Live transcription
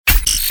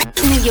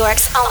New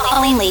York's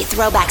only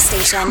throwback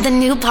station, the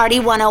new Party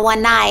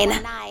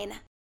 101.9.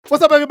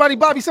 What's up, everybody?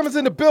 Bobby Simmons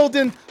in the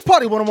building,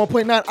 Party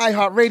 101.9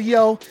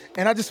 iHeartRadio.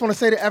 And I just want to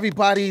say to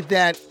everybody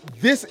that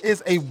this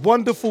is a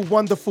wonderful,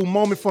 wonderful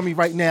moment for me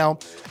right now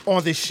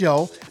on this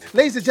show.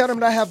 Ladies and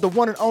gentlemen, I have the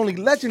one and only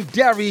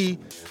legendary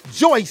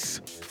Joyce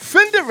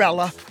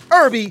Fenderella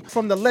Irby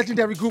from the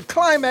legendary group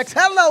Klymaxx.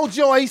 Hello,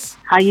 Joyce.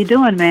 How you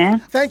doing, man?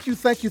 Thank you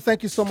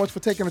so much for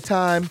taking the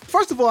time.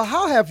 First of all,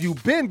 how have you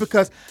been?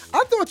 Because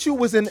I thought you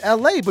was in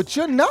L.A., but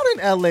you're not in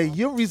L.A.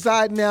 You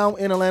reside now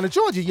in Atlanta,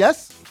 Georgia,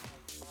 yes?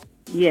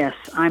 Yes,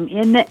 I'm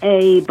in the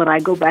A, but I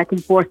go back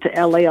and forth to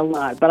L.A. a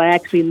lot. But I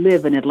actually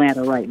live in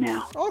Atlanta right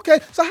now. Okay,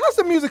 so how's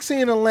the music scene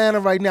in Atlanta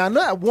right now? I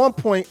know at one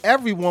point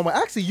everyone, well,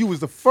 actually you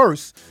was the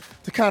first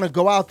to kind of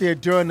go out there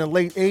during the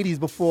late 80s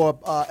before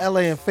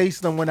L.A. and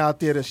Face them went out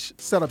there to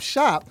set up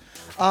shop.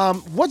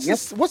 What's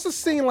the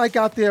scene like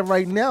out there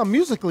right now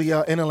musically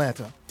in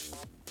Atlanta?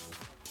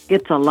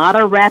 It's a lot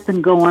of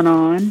rapping going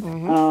on.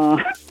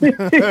 Mm-hmm.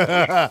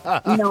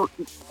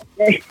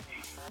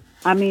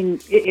 I mean,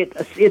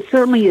 it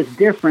certainly is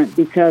different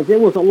because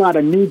it was a lot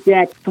of New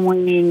Jack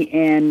swinging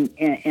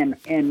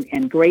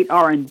and great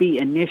R&B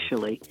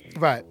initially,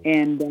 right?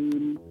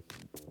 And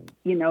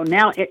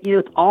now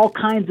it's all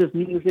kinds of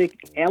music.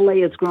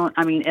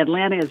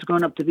 Atlanta has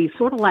grown up to be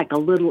sort of like a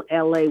little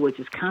LA, which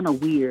is kind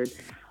of weird.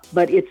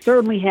 But it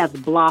certainly has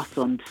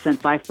blossomed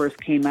since I first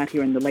came out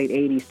here in the late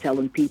 80s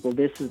telling people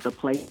this is the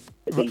place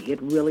to be.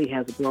 It really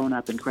has grown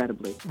up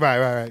incredibly.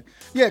 Right.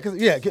 Yeah,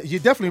 you're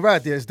definitely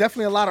right there. There's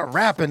definitely a lot of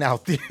rapping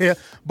out there.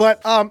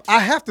 But I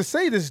have to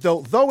say this,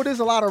 though it is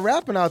a lot of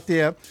rapping out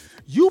there,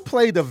 you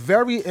played a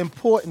very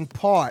important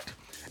part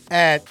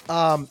at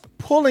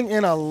pulling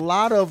in a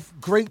lot of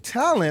great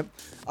talent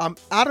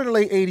out of the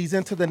late 80s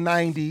into the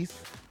 90s.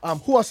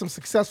 Who are some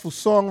successful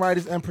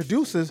songwriters and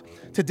producers.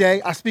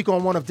 Today, I speak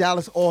on one of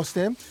Dallas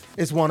Austin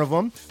is one of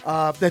them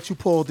that you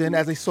pulled in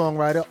as a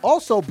songwriter.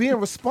 Also, being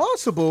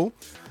responsible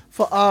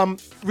for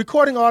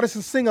recording artist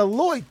and singer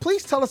Lloyd.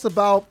 Please tell us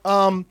about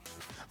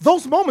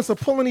those moments of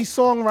pulling these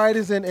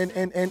songwriters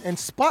and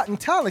spotting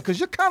talent, because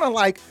you're kind of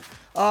like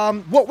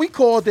what we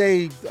called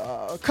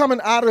coming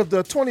out of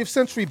the 20th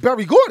century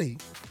Berry Gordy.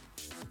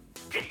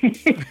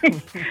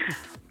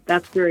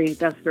 That's very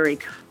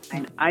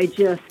kind.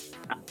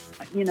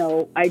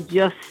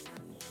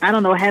 I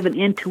don't know, have an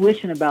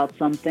intuition about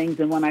some things.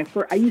 And when I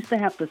used to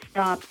have to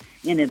stop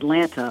in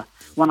Atlanta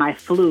when I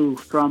flew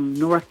from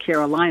North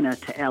Carolina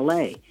to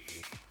L.A.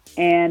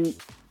 And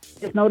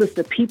just noticed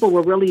that people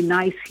were really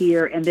nice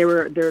here. And there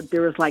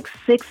was like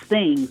 6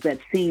 things that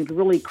seemed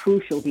really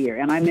crucial here.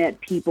 And I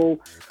met people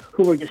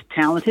who were just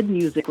talented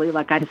musically.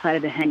 Like I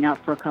decided to hang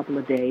out for a couple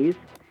of days.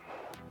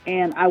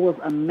 And I was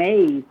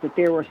amazed that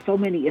there were so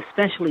many,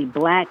 especially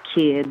black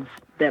kids,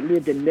 that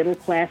lived in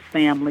middle-class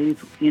families,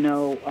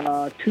 2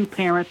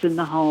 parents in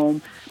the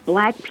home.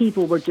 Black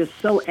people were just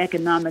so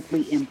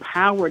economically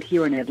empowered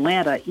here in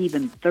Atlanta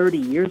even 30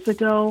 years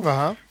ago.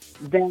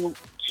 That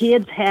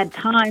kids had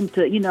time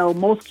to,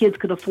 most kids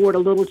could afford a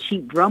little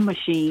cheap drum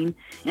machine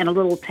and a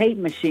little tape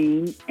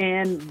machine,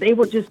 and they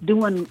were just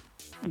doing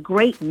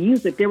great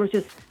music. There was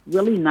just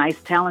really nice,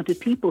 talented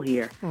people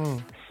here.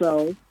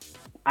 So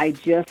I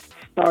just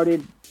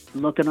started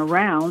looking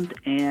around,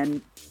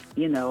 and,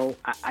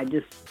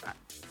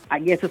 I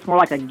guess it's more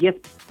like a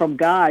gift from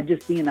God,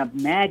 just being a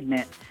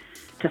magnet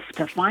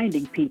to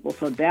finding people.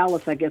 So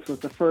Dallas, I guess, was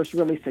the first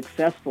really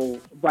successful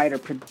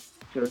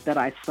writer-producer that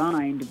I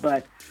signed.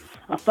 But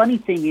a funny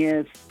thing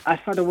is, I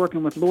started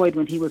working with Lloyd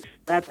when he was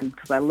 7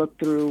 because I looked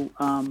through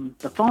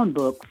the phone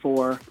book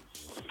for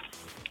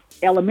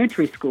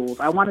elementary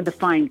schools. I wanted to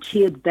find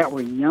kids that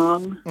were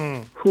young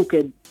who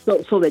could,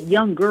 so that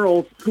young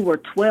girls who were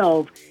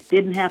 12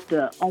 didn't have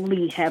to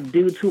only have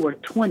dudes who were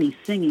 20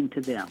 singing to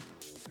them.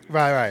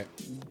 Right.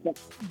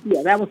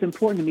 Yeah, that was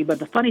important to me. But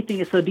the funny thing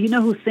is, so do you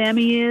know who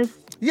Sammie is?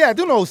 Yeah, I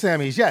do know who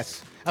Sammie is,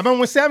 yes. I remember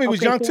when Sammie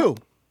was young, too.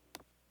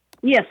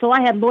 Yeah, so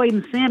I had Lloyd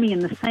and Sammie in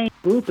the same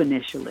group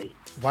initially.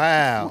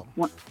 Wow.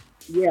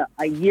 Yeah,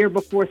 a year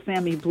before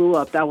Sammie blew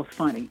up. That was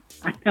funny.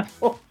 I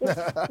know.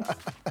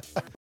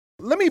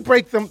 Let me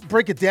break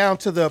it down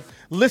to the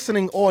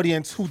listening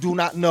audience who do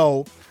not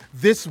know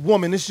this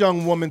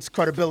young woman's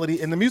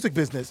credibility in the music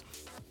business.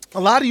 A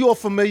lot of you are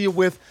familiar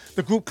with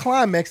the group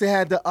Klymaxx. They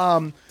had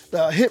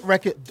the hit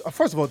record,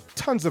 first of all,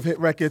 tons of hit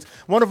records.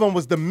 One of them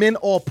was The Men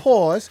All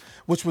Pause,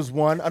 which was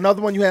one.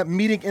 Another one you had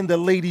Meeting in the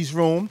Ladies'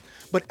 Room.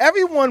 But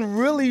everyone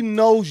really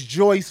knows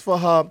Joyce for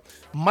her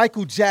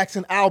Michael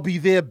Jackson, I'll Be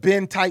There,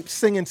 Ben type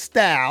singing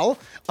style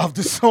of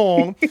the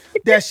song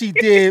that she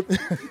did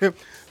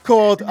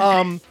called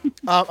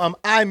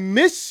I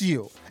Miss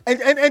You.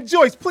 And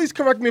Joyce, please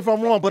correct me if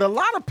I'm wrong, but a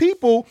lot of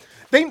people,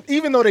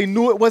 even though they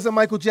knew it wasn't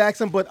Michael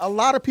Jackson, but a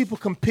lot of people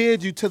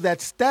compared you to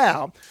that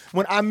style.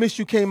 When I Miss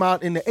You came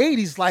out in the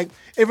 80s, like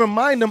it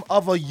reminded them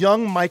of a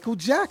young Michael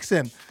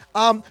Jackson.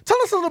 Tell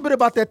us a little bit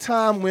about that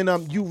time when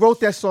you wrote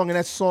that song and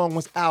that song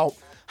was out.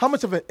 how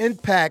much of an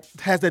impact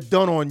has that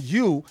done on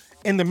you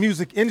in the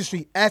music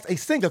industry as a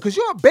singer? Because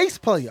you're a bass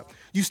player.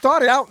 You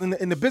started out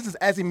in the business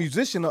as a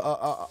musician,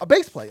 a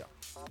bass player.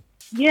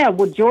 Yeah,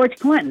 with George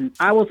Clinton,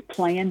 I was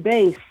playing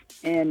bass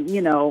and,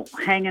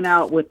 hanging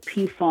out with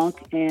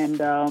P-Funk, and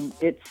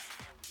that's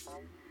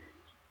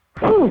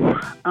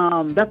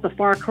a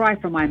far cry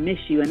from I Miss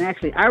You. And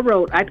actually,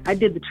 I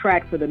did the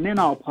track for the Men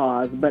All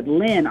Pause, but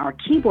Lynn, our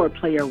keyboard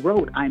player,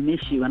 wrote I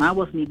Miss You, and I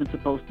wasn't even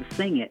supposed to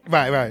sing it.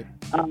 Right.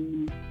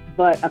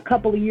 But a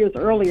couple of years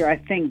earlier, I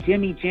think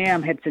Jimmy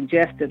Jam had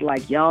suggested,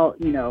 like, y'all,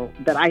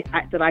 that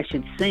I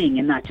should sing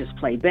and not just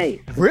play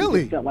bass.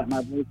 Really? Felt like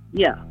my voice.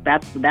 Yeah,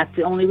 that's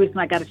the only reason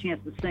I got a chance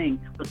to sing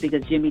was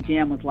because Jimmy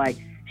Jam was like,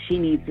 she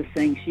needs to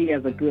sing. She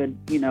has a good,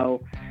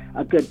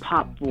 a good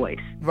pop voice.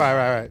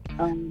 Right.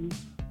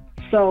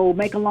 So,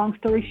 make a long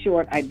story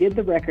short, I did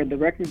the record. The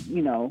record,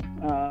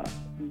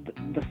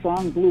 the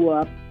song blew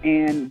up,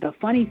 and the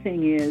funny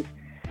thing is,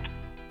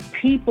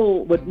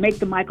 people would make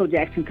the Michael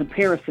Jackson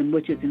comparison,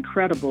 which is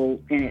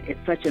incredible, and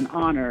it's such an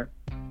honor.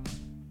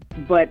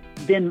 But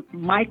then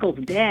Michael's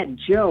dad,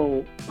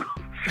 Joe,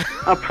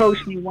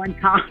 approached me one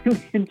time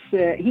and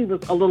said he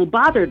was a little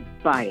bothered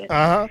by it.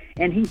 Uh-huh.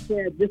 And he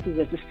said, this is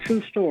a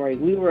true story.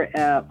 We were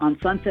on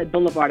Sunset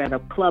Boulevard at a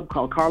club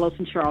called Carlos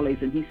and Charlie's,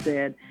 and he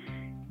said,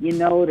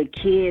 the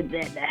kids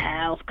at the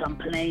house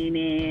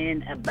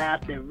complaining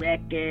about the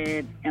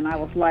record. And I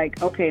was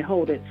like, okay,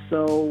 hold it.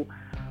 So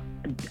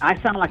I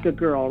sound like a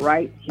girl,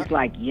 right? He's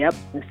like, yep.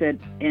 I said,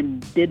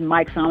 and didn't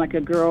Mike sound like a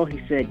girl? He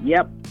said,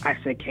 yep. I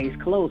said, case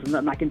closed. There's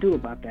nothing I can do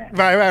about that.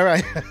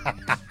 Right.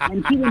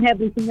 And he didn't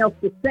have anything else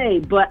to say,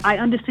 but I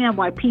understand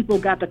why people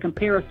got the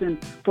comparison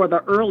for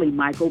the early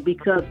Michael,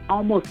 because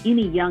almost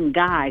any young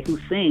guy who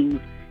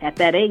sings at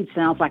that age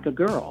sounds like a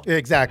girl.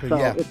 Exactly, so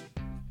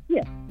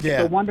yeah.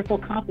 It's a wonderful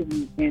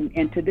compliment.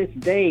 And to this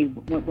day,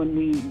 when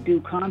we do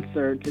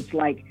concerts, it's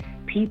like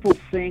people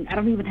sing. I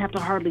don't even have to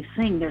hardly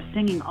sing. They're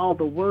singing all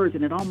the words,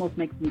 and it almost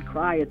makes me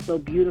cry. It's so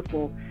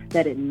beautiful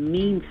that it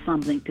means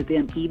something to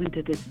them, even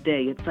to this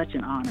day. It's such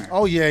an honor.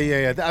 Oh,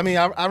 yeah. I mean,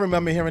 I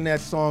remember hearing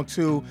that song,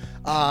 too,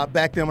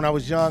 back then when I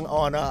was young.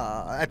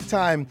 At the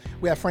time,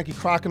 we had Frankie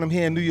Crockenham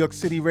here in New York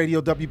City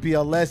Radio,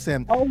 WBLS,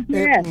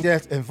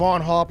 and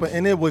Vaughn Harper,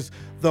 and it was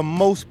the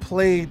most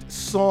played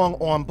song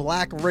on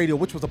Black radio,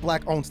 which was a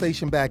Black-owned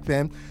station back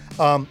then,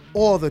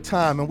 all the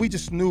time. And we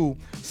just knew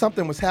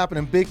something was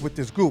happening big with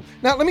this group.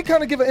 Now, let me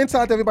kind of give an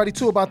insight to everybody,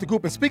 too, about the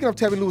group. And speaking of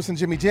Terry Lewis and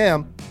Jimmy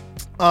Jam,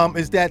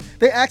 is that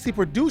they actually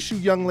produced you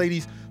young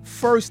ladies'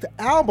 first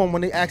album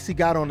when they actually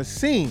got on the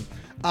scene.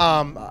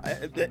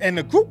 And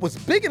the group was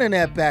bigger than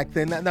that back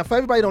then. Now, for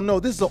everybody who don't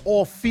know, this is an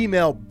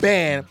all-female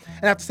band.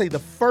 And I have to say, the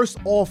first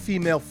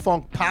all-female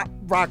funk pop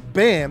rock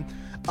band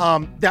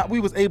that we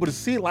was able to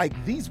see, like,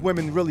 these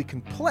women really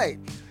can play.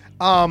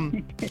 I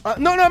mean,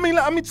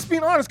 just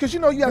being honest, because,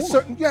 you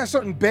had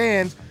certain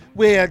bands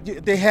where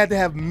they had to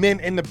have men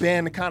in the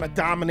band to kind of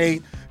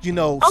dominate, but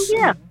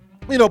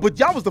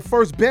y'all was the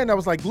first band that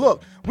was like,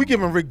 look, we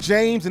giving Rick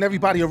James and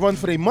everybody a run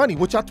for their money.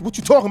 What you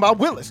talking about,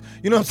 Willis?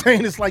 You know what I'm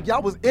saying? It's like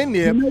y'all was in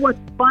there. You know what's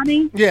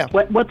funny? Yeah.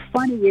 What's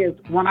funny is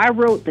when I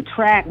wrote the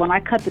track, when I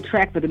cut the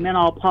track for the Men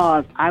All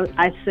Pause,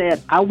 I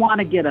said, I want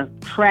to get a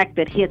track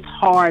that hits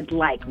hard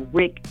like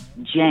Rick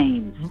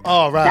James.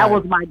 All right. That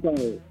was my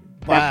goal.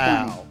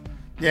 Wow.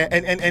 Yeah,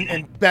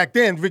 and back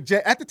then,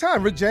 at the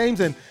time, Rick James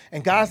and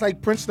guys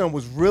like Princeton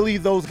was really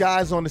those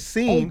guys on the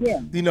scene,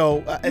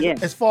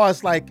 as far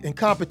as like in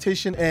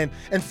competition and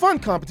fun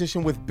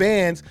competition with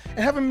bands and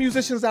having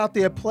musicians out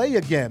there play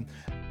again.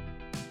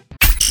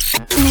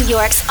 New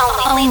York's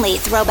only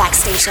throwback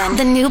station,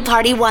 the new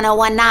Party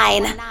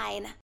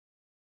 1019.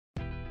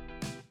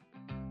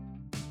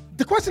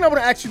 The question I want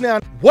to ask you now,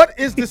 what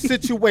is the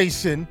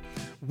situation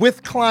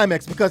with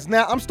Klymaxx? Because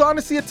now I'm starting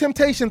to see a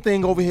Temptation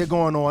thing over here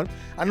going on.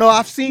 I know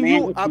I've seen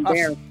you.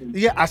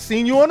 I've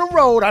seen you on the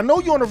road. I know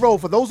you're on the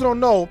road. For those who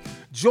don't know,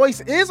 Joyce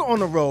is on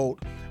the road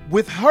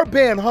with her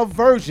band, her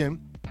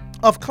version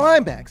of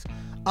Klymaxx.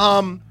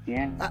 And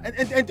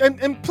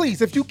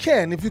please, if you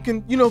can,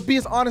 be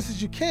as honest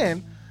as you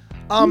can.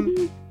 Are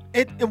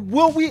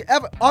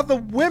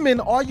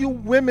you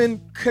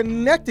women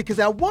connected? Because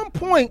at one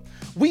point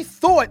we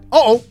thought,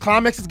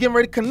 Klymaxx is getting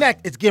ready to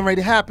connect. It's getting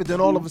ready to happen.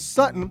 Then all of a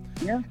sudden,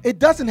 it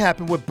doesn't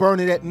happen with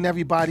Bernadette and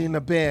everybody in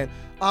the band.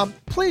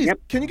 Please,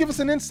 can you give us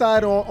an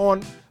insight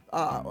on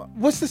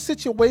what's the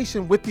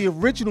situation with the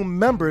original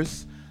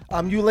members,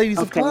 you ladies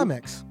of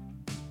Klymaxx?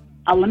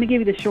 Let me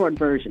give you the short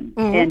version.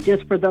 Mm-hmm. And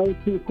just for those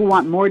who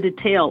want more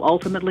detail,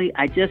 ultimately,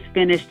 I just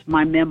finished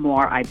my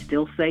memoir, I'd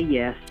Still Say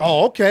Yes.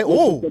 Oh, okay.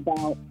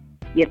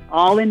 It's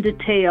all in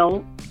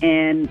detail,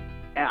 and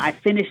I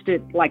finished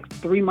it like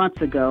 3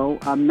 months ago.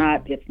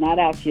 It's not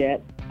out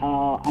yet.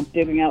 I'm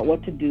figuring out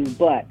what to do,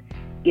 but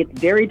it's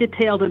very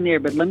detailed in there.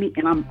 But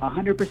and I'm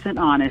 100%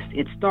 honest.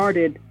 It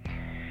started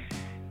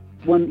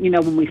when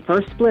we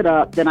first split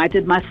up. Then I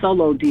did my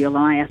solo deal,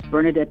 and I asked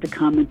Bernadette to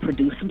come and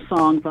produce some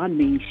songs on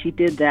me. She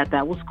did that.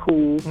 That was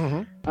cool.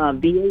 Mm-hmm.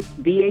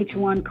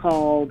 VH1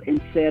 called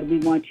and said, we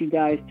want you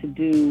guys to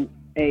do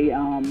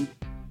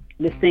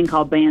this thing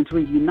called Bands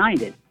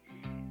Reunited.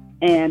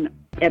 And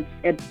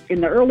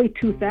in the early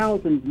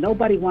 2000s,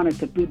 nobody wanted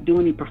to do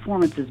any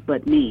performances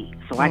but me.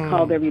 So I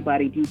called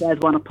everybody, do you guys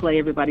want to play?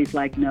 Everybody's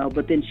like, no.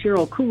 But then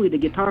Cheryl Cooley, the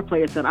guitar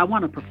player, said, I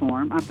want to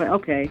perform. I said,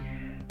 okay.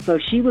 So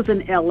she was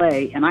in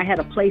L.A., and I had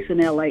a place in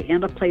L.A.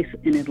 and a place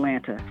in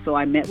Atlanta. So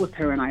I met with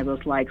her, and I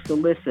was like, so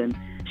listen.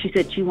 She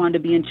said she wanted to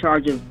be in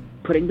charge of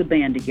putting the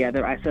band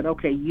together. I said,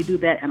 okay, you do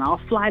that, and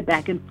I'll fly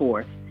back and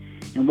forth.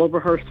 And we'll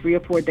rehearse 3 or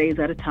 4 days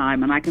at a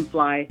time, and I can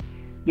fly,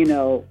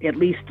 at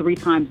least 3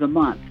 times a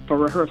month for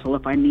rehearsal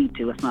if I need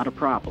to. It's not a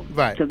problem.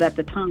 Right. Because at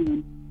the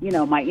time,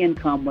 my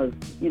income was,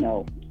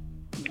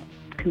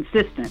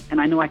 consistent,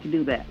 and I knew I could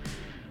do that.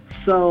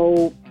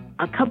 So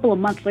a couple of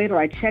months later,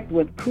 I checked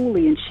with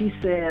Cooley, and she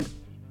said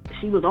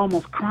she was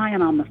almost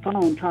crying on the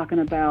phone talking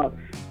about,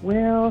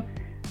 well,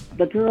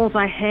 the girls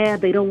I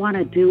had, they don't want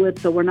to do it,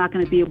 so we're not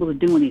going to be able to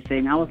do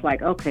anything. I was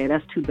like, okay,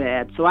 that's too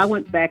bad. So I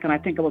went back, and I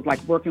think I was like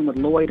working with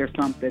Lloyd or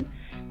something,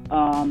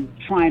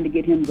 trying to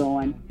get him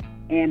going.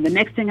 And the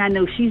next thing I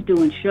know, she's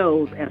doing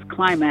shows as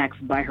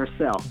Klymaxx by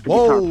herself, the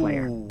guitar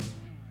player.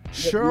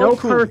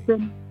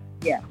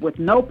 With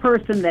no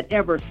person that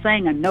ever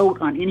sang a note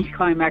on any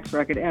Klymaxx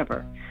record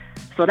ever.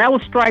 So that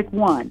was strike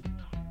one.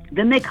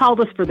 Then they called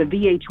us for the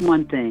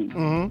VH1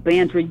 thing,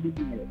 Bands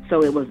Reunited.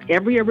 So it was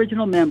every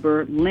original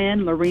member,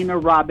 Lynn, Lorena,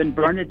 Robin,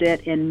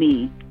 Bernadette, and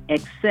me,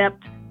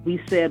 except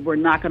we said we're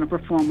not going to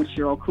perform with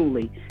Cheryl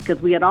Cooley,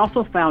 because we had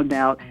also found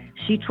out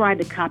she tried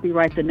to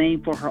copyright the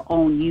name for her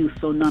own use,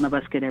 so none of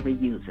us could ever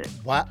use it.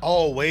 What?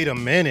 Oh, wait a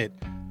minute.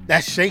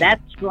 That's shady.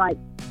 That's strike,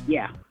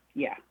 yeah.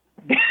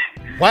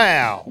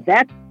 Wow.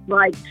 That's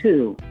strike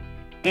 2.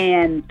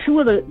 And 2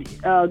 of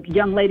the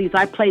young ladies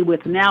I played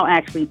with now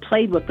actually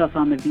played with us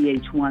on the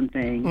VH1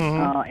 thing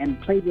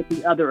and played with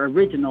the other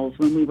originals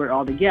when we were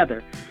all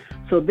together.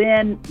 So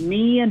then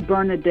me and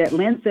Bernadette,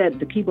 Lynn said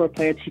the keyboard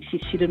player,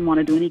 she didn't want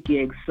to do any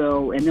gigs.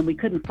 So, and then we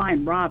couldn't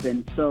find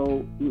Robin.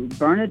 So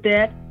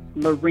Bernadette,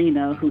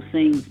 Lorena, who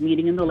sings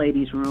Meeting in the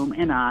Ladies' Room,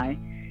 and I,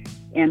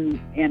 and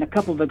a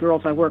couple of the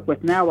girls I work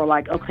with now were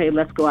like, okay,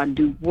 let's go out and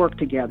do work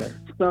together.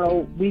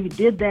 So we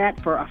did that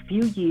for a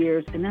few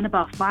years, and then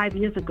about 5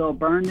 years ago,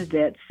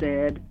 Bernadette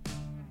said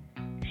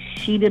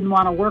she didn't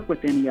want to work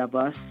with any of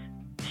us.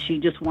 She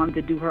just wanted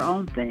to do her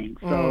own thing.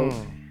 So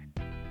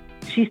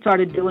she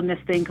started doing this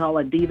thing called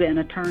a Diva and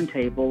a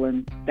Turntable,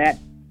 and that,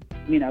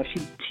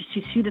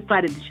 she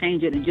decided to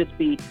change it and just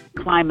be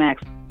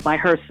Klymaxx by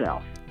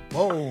herself.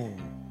 Whoa.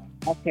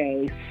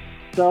 Okay,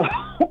 so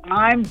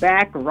I'm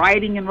back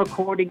writing and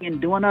recording and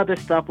doing other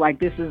stuff like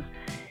this is.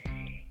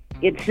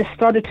 It's just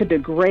started to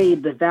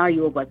degrade the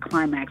value of what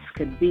Klymaxx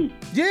could be.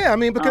 Yeah, I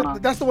mean, because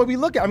that's the way we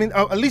look at it. I mean,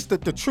 at least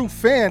the true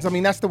fans, I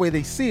mean, that's the way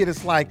they see it.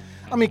 It's like,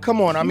 I mean, come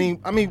on. I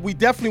mean, we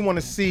definitely want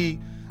to see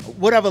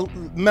whatever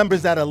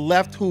members that are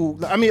left who,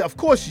 I mean, of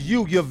course,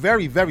 you're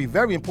very, very,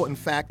 very important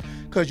fact,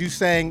 because you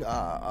sang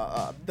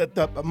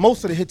the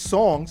most of the hit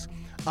songs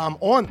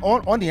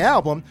on the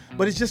album,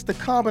 but it's just the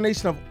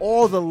combination of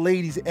all the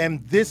ladies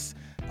and this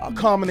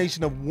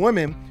combination of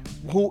women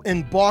who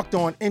embarked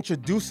on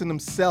introducing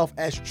themselves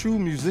as true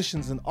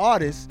musicians and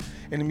artists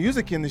in the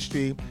music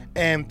industry,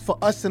 and for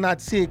us to not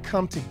see it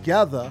come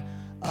together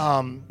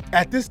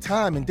at this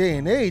time and day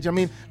and age. I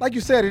mean, like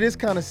you said, it is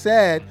kind of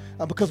sad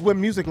because we're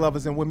music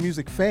lovers and we're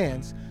music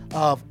fans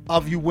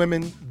of you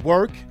women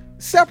work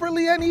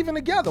separately and even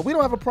together. We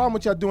don't have a problem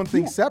with y'all doing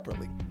things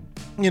separately.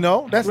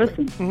 That's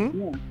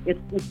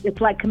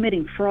it's like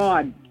committing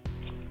fraud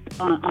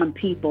on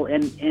people,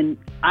 and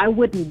I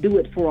wouldn't do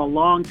it for a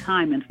long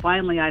time, and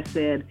finally I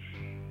said,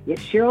 if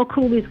Cheryl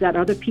Cooley's got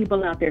other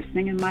people out there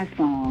singing my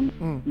songs,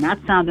 not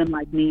sounding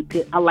like me,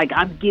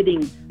 I'm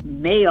getting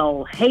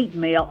hate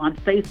mail on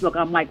Facebook.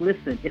 I'm like,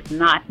 listen, it's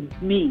not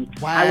me.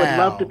 Wow. I would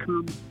love to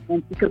come,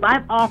 because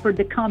I've offered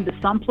to come to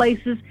some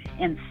places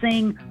and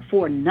sing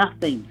for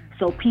nothing,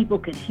 so people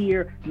could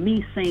hear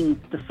me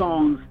sing the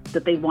songs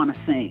that they want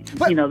to sing.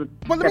 But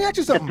let me ask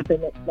you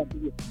something.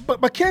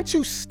 But can't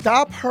you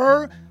stop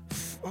her?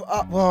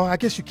 Well, I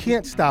guess you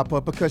can't stop her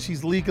because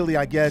she's legally,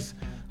 I guess,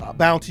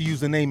 bound to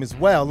use the name as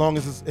well, as long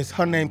as it's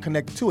her name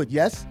connected to it,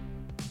 yes?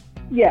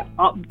 Yeah,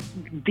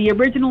 the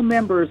original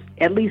members,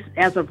 at least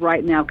as of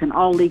right now, can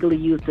all legally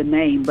use the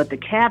name, but the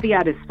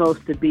caveat is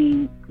supposed to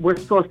be, we're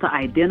supposed to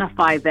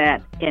identify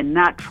that and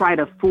not try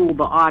to fool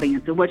the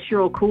audience. And what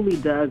Cheryl Cooley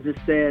does is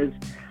says,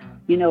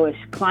 it's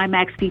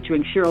Klymaxx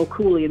featuring Cheryl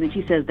Cooley, and then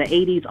she says the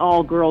 80s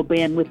all-girl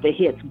band with the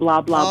hits, blah,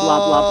 blah,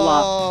 blah, blah,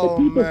 blah.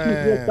 The people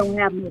who just don't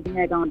have no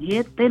daggone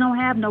hits, they don't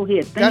have no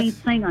hits. They ain't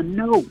sing a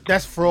note.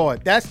 That's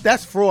fraud.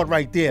 That's fraud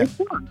right there.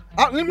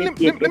 Let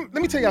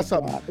me tell y'all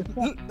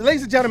something.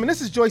 Ladies and gentlemen,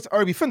 this is Joyce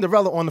Irby,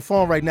 Fenderella on the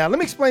phone right now. Let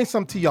me explain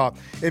something to y'all.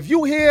 If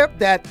you hear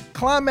that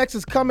Klymaxx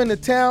is coming to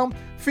town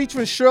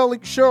featuring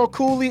Cheryl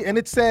Cooley, and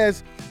it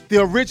says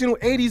the original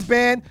 80s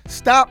band,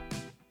 stop.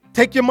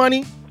 Take your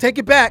money, take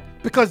it back,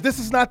 because this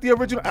is not the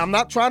original. I'm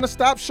not trying to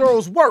stop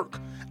Cheryl's work.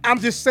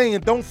 I'm just saying,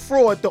 don't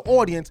fraud the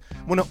audience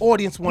when the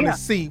audience want to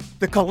see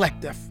the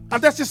collective.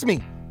 That's just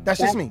me. That's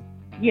just me.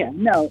 Yeah,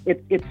 no,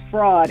 it's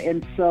fraud.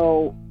 And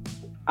so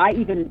I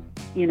even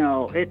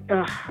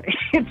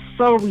it's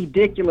so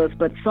ridiculous.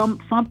 But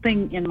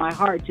something in my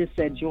heart just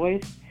said,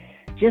 Joyce,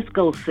 just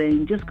go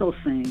sing,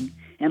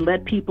 and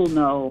let people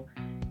know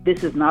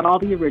this is not all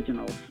the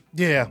originals.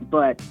 Yeah.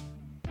 But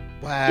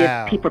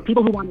wow. For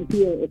people who want to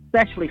hear,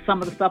 especially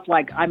some of the stuff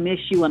like I Miss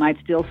You and I'd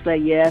Still Say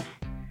Yes,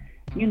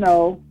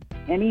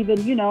 and even,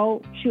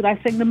 I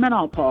sing the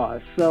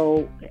menopause.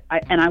 So, I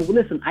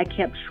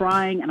kept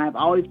trying, and I've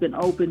always been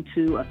open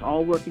to us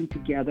all working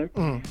together.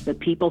 That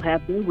people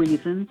have their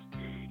reasons,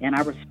 and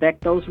I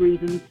respect those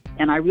reasons,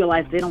 and I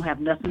realize they don't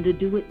have nothing to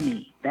do with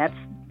me. That's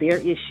their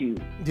issue,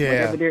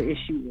 whatever their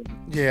issue is.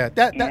 Yeah,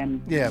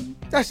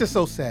 that's just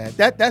so sad.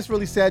 That's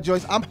really sad,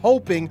 Joyce. I'm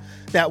hoping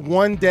that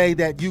one day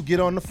that you get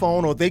on the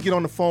phone, or they get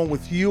on the phone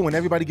with you, and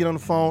everybody get on the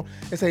phone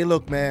and say,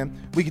 look, man,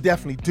 we could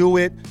definitely do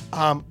it.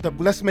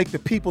 Let's make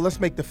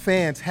the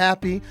fans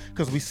happy,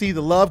 because we see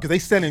the love, because they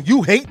sending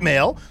you hate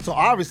mail. So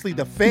obviously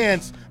the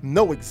fans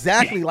know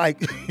exactly,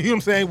 like, you know what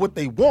I'm saying, what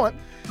they want.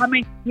 I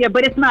mean, yeah,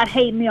 but it's not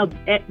hate mail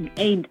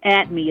aimed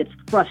at me. It's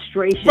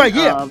frustration. Right,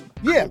 yeah.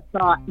 I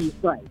thought you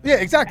right. Yeah,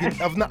 exactly.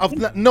 of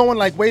not knowing,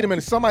 like, wait a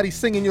minute, somebody's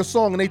singing your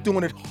song and they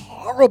doing it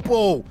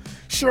horrible.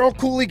 Cheryl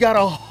Cooley got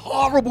a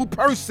horrible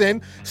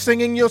person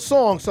singing your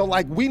song. So,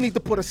 like, we need to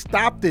put a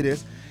stop to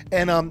this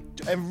and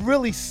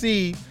really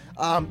see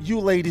you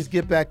ladies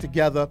get back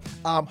together.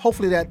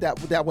 Hopefully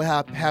that will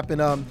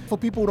happen. For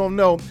people who don't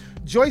know,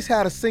 Joyce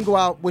had a single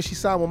out where she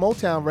signed with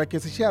Motown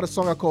Records, and she had a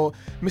song out called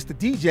Mr.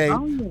 DJ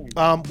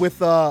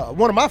with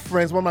one of my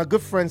friends, one of my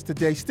good friends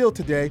still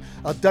today,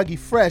 Dougie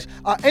Fresh.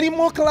 Any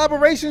more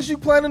collaborations you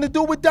planning to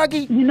do with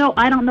Dougie?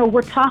 I don't know.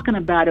 We're talking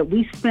about it.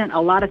 We spent a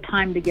lot of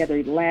time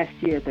together last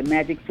year at the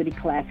Magic City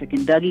Classic,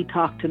 and Dougie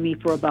talked to me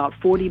for about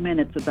 40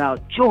 minutes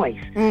about,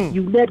 Joyce,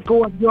 you let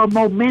go of your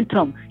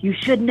momentum. You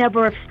should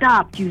never have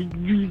stopped.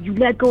 You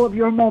let go of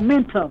your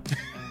momentum.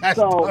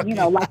 So,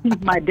 like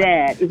he's my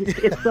dad.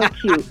 It's so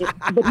cute.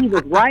 But he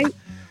was right.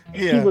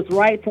 Yeah. He was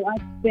right. So I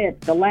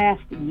spent the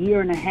last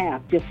year and a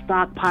half just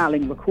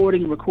stockpiling,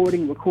 recording.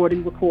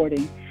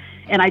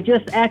 And I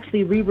just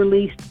actually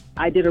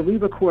I did a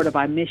re-record of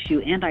I Miss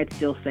You and I'd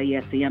Still Say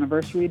Yes, the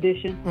anniversary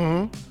edition.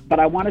 Mm-hmm. But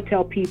I want to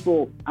tell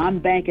people I'm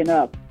banking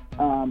up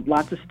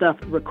lots of stuff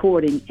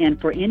recording. And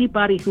for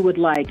anybody who would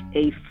like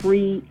a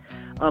free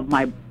of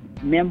my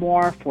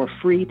memoir for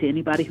free, to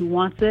anybody who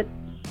wants it,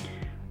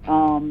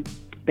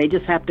 they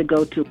just have to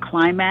go to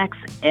Klymaxx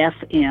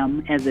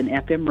FM, as in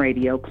FM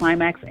radio,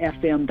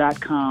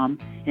 klymaxxfm.com,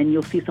 and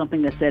you'll see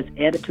something that says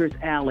Editor's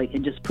Alley,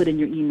 and just put in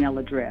your email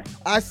address.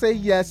 I Say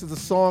Yes is a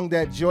song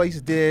that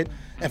Joyce did.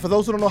 And for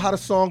those who don't know how the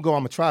song goes,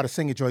 I'm going to try to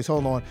sing it, Joyce.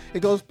 Hold on. It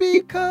goes,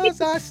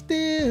 because I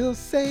still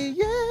say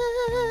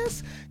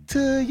yes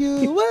to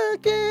you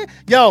again.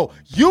 Yo,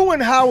 you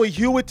and Howard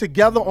Hewitt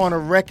together on a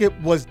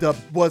record was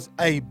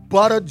a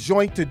butter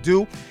joint to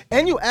do.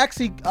 And you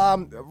actually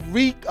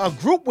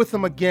regrouped with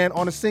him again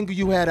on a single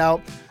you had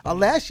out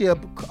last year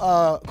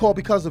called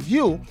Because of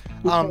You.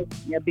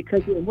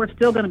 Because we're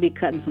still going to be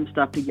cutting some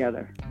stuff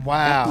together.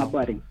 Wow. That's my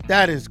buddy.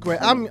 That is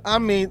great. I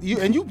mean, you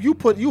hit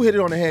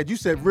it on the head. You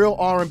said real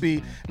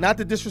R&B, not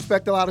to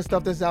disrespect a lot of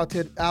stuff that's out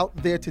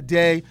there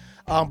today.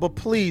 But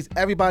please,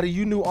 everybody,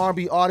 you new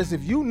R&B artists,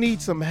 if you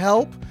need some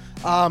help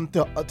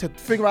to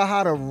figure out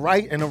how to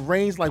write and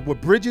arrange, like with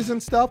bridges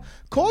and stuff,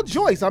 call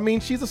Joyce. I mean,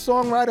 she's a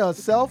songwriter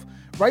herself,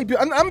 right?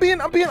 I'm being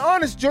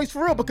honest, Joyce,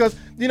 for real, because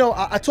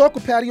I talk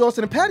with Patty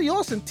Austin, and Patty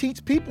Austin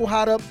teach people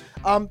how to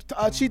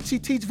she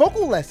teach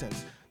vocal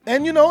lessons,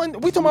 and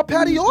and we talking about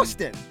Patty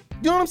Austin.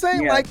 You know what I'm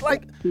saying? Yeah,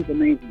 like she's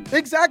amazing.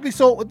 Exactly.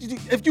 So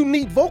if you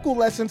need vocal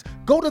lessons,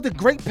 go to the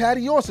great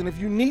Patty Austin. If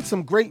you need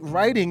some great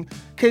writing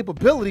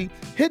capability,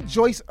 hit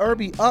Joyce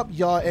Irby up,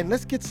 y'all, and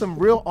let's get some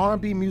real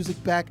R&B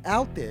music back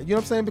out there. You know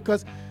what I'm saying?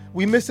 Because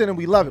we miss it and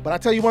we love it. But I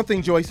tell you one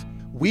thing, Joyce,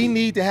 we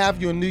need to have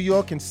you in New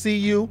York and see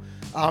you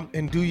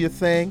and do your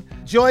thing.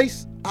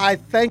 Joyce, I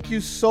thank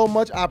you so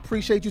much. I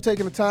appreciate you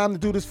taking the time to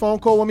do this phone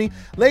call with me.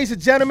 Ladies and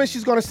gentlemen,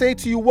 she's going to say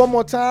to you one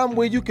more time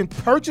where you can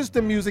purchase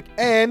the music,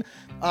 and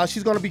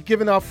she's going to be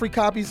giving out free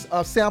copies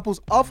of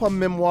samples of her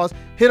memoirs.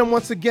 Hit them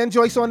once again,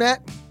 Joyce, on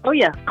that. Oh,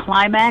 yeah.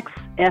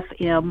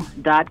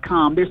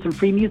 Klymaxxfm.com. There's some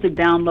free music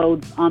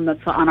downloads on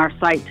our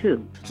site,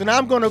 too. So now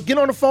I'm going to get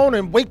on the phone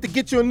and wait to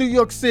get you in New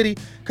York City,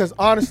 because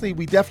honestly,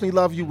 we definitely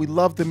love you. We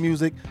love the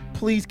music.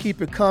 Please keep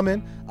it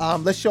coming.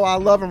 Let's show our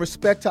love and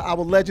respect to our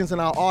legends and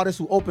our artists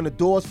who open the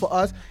doors for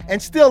us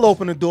and still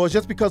open the doors.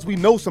 Just because we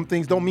know some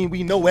things don't mean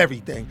we know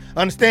everything.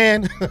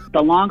 Understand?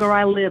 The longer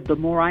I live, the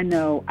more I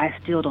know. I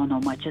still don't know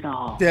much at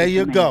all. There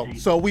you go.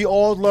 So we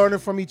all learning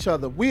from each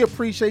other. We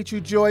appreciate you,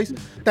 Joyce.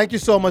 Thank you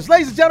so much.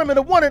 Ladies and gentlemen,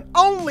 the one and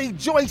only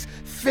Joyce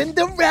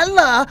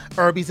Fenderella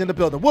Irby's in the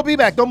building. We'll be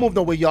back. Don't move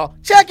nowhere, y'all.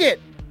 Check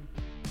it.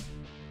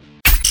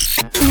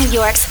 New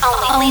York's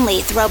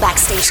only throwback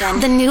station,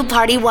 the new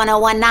Party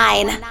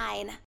 1019.